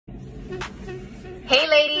Hey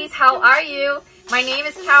ladies, how are you? My name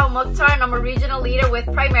is Muchtar and I'm a regional leader with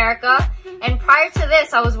Primerica. And prior to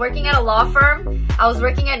this, I was working at a law firm, I was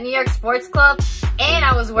working at New York Sports Club, and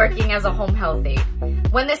I was working as a home health aide.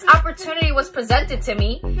 When this opportunity was presented to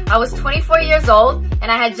me, I was 24 years old and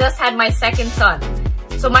I had just had my second son.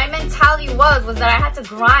 So my mentality was that I had to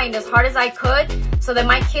grind as hard as I could so that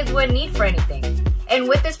my kids wouldn't need for anything. And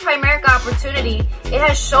with this Primerica opportunity, it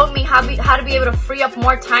has shown me how to be able to free up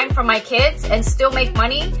more time for my kids and still make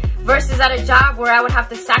money versus at a job where I would have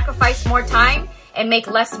to sacrifice more time and make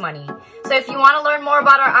less money. So if you want to learn more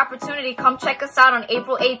about our opportunity, come check us out on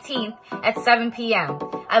April 18th at 7 p.m.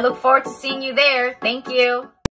 I look forward to seeing you there. Thank you.